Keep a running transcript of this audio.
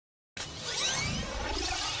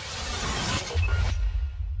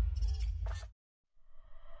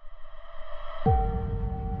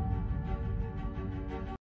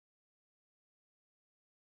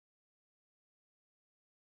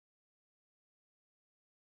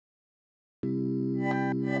I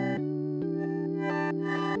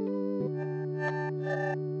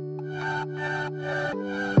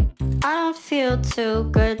don't feel too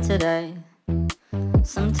good today.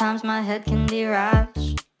 Sometimes my head can be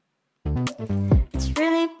rash. It's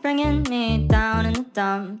really bringing me down in the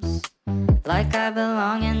dumps, like I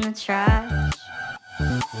belong in the trash.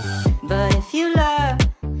 But if you love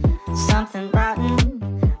something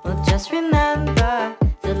rotten, well, just remember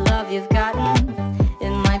the love you've gotten. It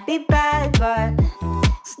might be bad, but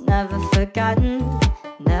it's never forgotten,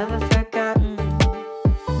 never forgotten.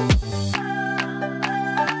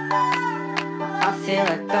 I feel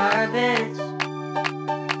like garbage,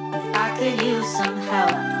 I could use some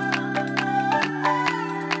help.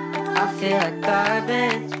 I feel like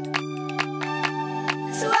garbage,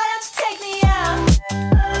 so why don't you take me out?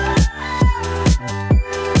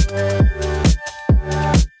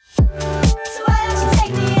 So why don't you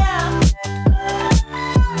take me out?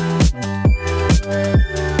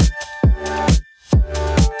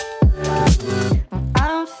 I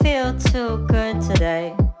don't feel too good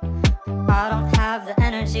today. I don't have the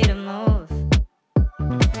energy to move.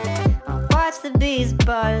 I watch the bees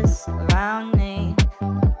buzz around me,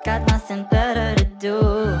 got nothing better to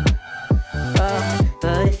do.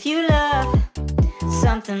 But if you love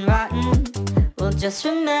something rotten, well, just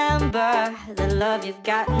remember the love you've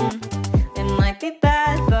gotten. It might be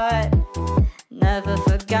bad, but never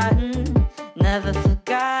forgotten, never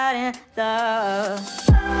forgotten though.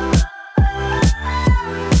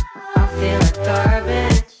 I feel like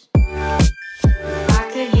garbage, I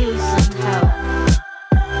could use some help.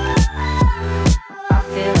 I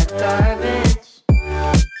feel like garbage,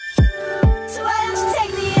 so why don't you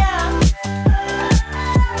take me out?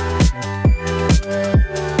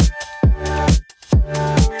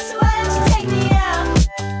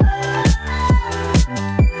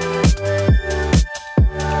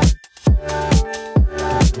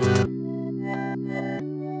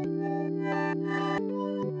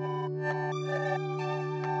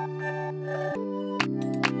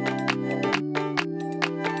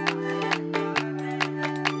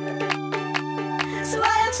 So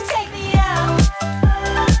why don't you take me out?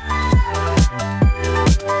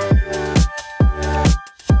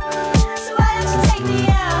 So why don't you take me out? So why don't you take me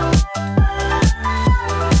out?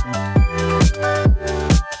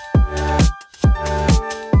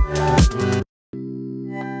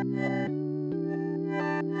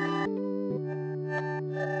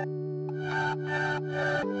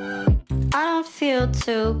 I don't feel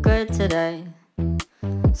too good today.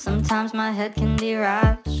 Sometimes my head can be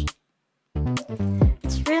rash.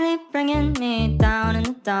 It's really bringing me down in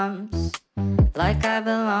the dumps, like I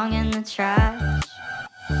belong in the trash.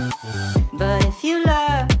 But if you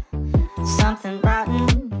love something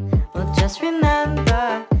rotten, well, just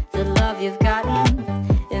remember the love you've gotten.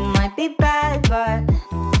 It might be bad, but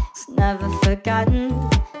it's never forgotten,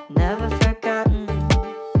 never forgotten.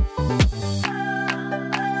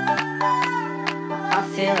 I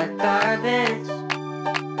feel like garbage,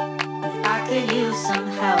 I could use some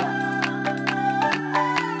help.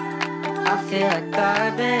 I feel like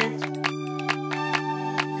garbage,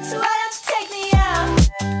 so why don't you take me out?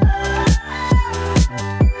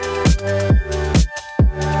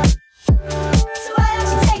 So why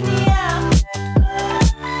don't you take me out?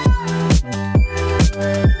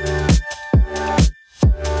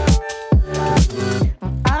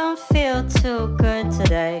 I don't feel too good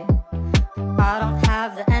today. I don't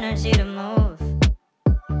have the energy to move.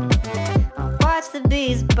 I watch the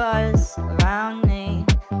bees buzz around me,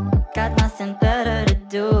 got nothing better to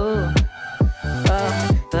do.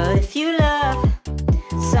 But if you love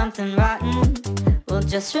something rotten, well,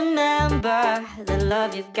 just remember the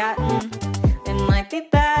love you've gotten. It might be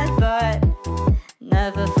bad, but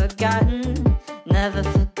never forgotten, never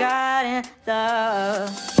forgotten though.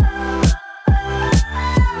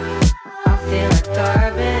 I feel like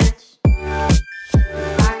garbage,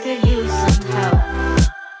 I could use some help.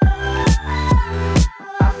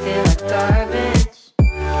 I feel like garbage,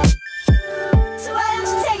 so why don't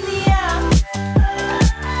you take me out?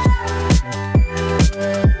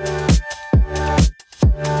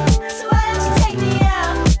 So why don't you take me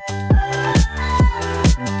out?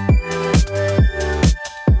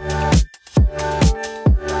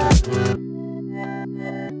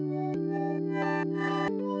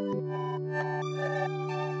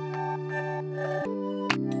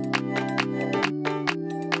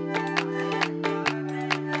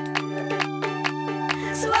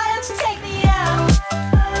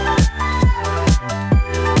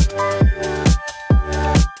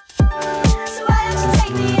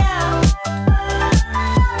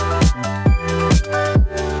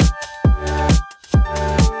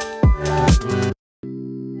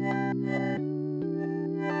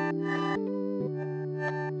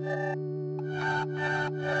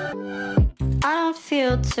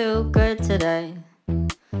 too good today.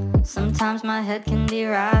 Sometimes my head can be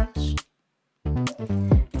rash.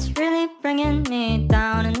 It's really bringing me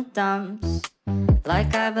down in the dumps,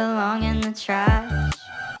 like I belong in the trash.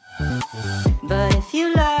 But if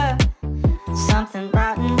you love something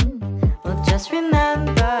rotten, well, just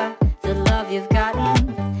remember the love you've gotten.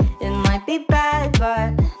 It might be bad,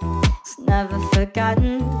 but it's never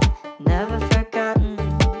forgotten, never forgotten.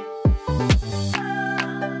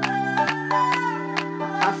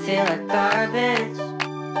 I feel like garbage,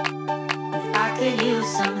 I could use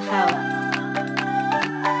some help.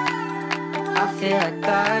 I feel like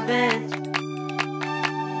garbage,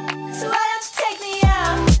 so why don't you take me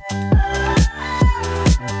out?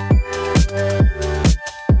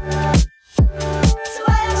 So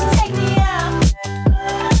why don't you take me out?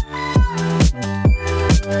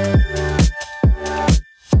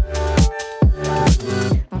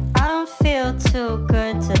 I don't feel too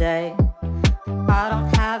good today. I don't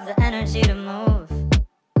have the energy to move.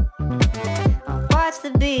 I watch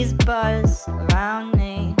the bees buzz around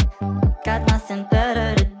me, got nothing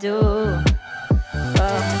better to do.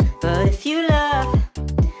 But if you love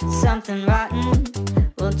something rotten,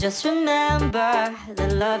 well, just remember the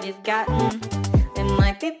love you've gotten. It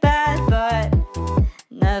might be bad, but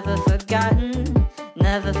never forgotten,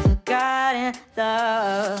 never forgotten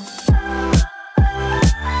though.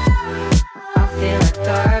 I feel like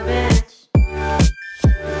garbage,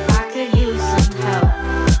 I could use some help.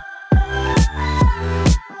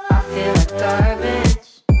 I feel like garbage,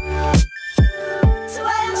 so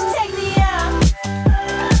why don't you take me out?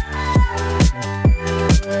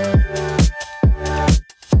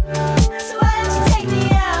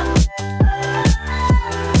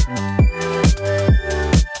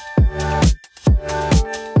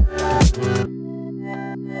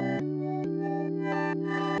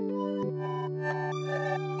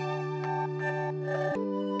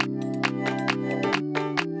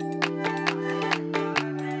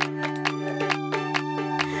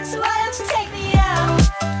 So why don't you take me out?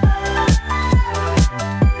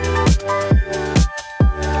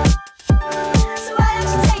 So why don't you take me out? So why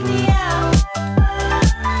don't you take me out?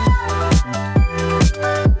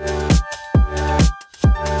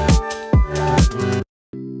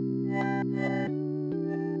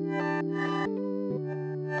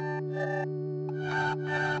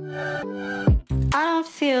 I don't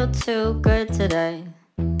feel too good today.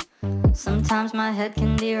 Sometimes my head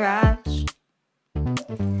can be rash.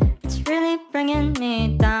 It's really bringing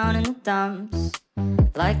me down in the dumps,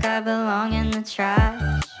 like I belong in the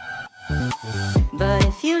trash. But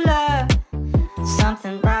if you love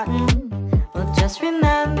something rotten, well, just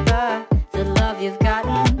remember the love you've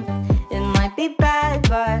gotten. It might be bad,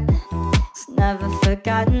 but it's never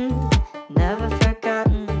forgotten, never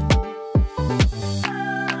forgotten.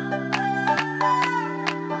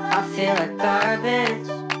 I feel like garbage,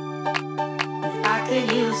 I could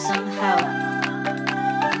use some help.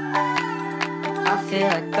 I feel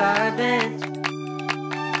like garbage,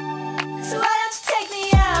 so why don't you take me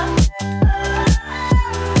out?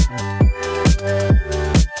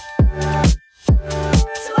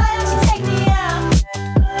 So why don't you take me out?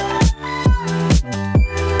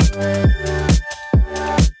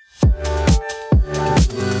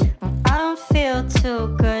 I don't feel too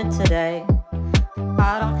good today.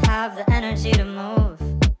 I don't have the energy to move.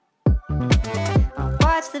 I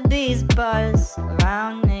watch the bees buzz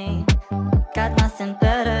around me, got nothing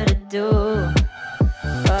better to do.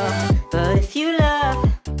 But if you love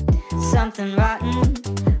something rotten,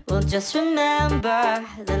 well, just remember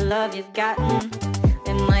the love you've gotten.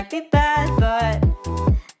 It might be bad, but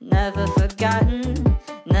never forgotten,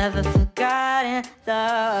 never forgotten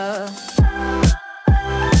though.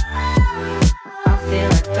 I feel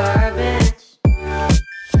like garbage,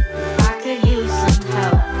 I could use some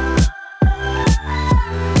help.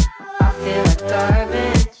 I feel like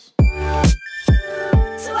garbage,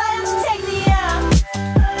 so why don't you take me out?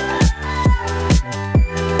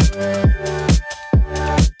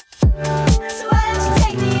 So why don't you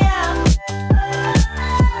take me out?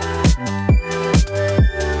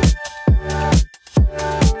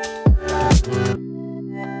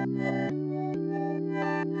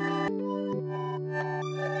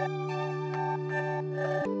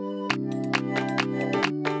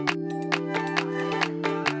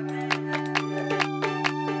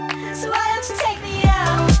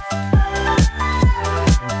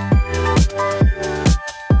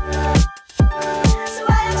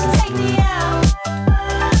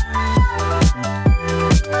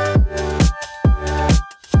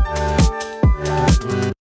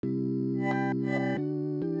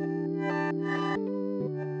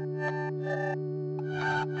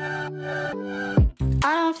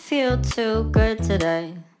 too good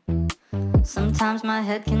today. Sometimes my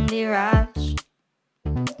head can be rash.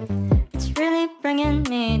 It's really bringing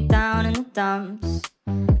me down in the dumps,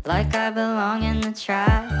 like I belong in the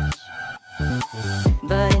trash.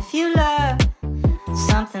 But if you love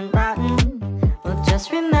something rotten, well,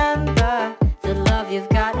 just remember the love you've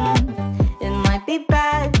gotten. It might be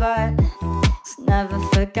bad, but it's never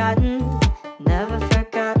forgotten, never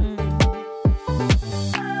forgotten.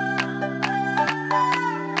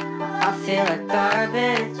 I feel like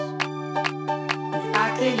garbage, I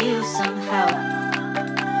could use some help.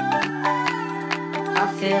 I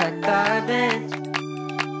feel like garbage,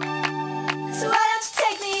 so I